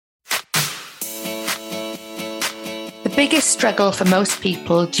biggest struggle for most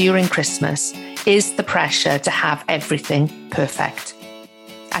people during Christmas is the pressure to have everything perfect.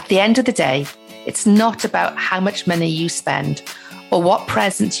 At the end of the day, it's not about how much money you spend or what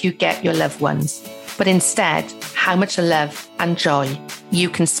presents you get your loved ones, but instead how much love and joy you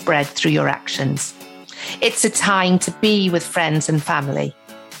can spread through your actions. It's a time to be with friends and family,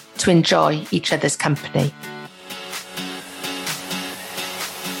 to enjoy each other's company,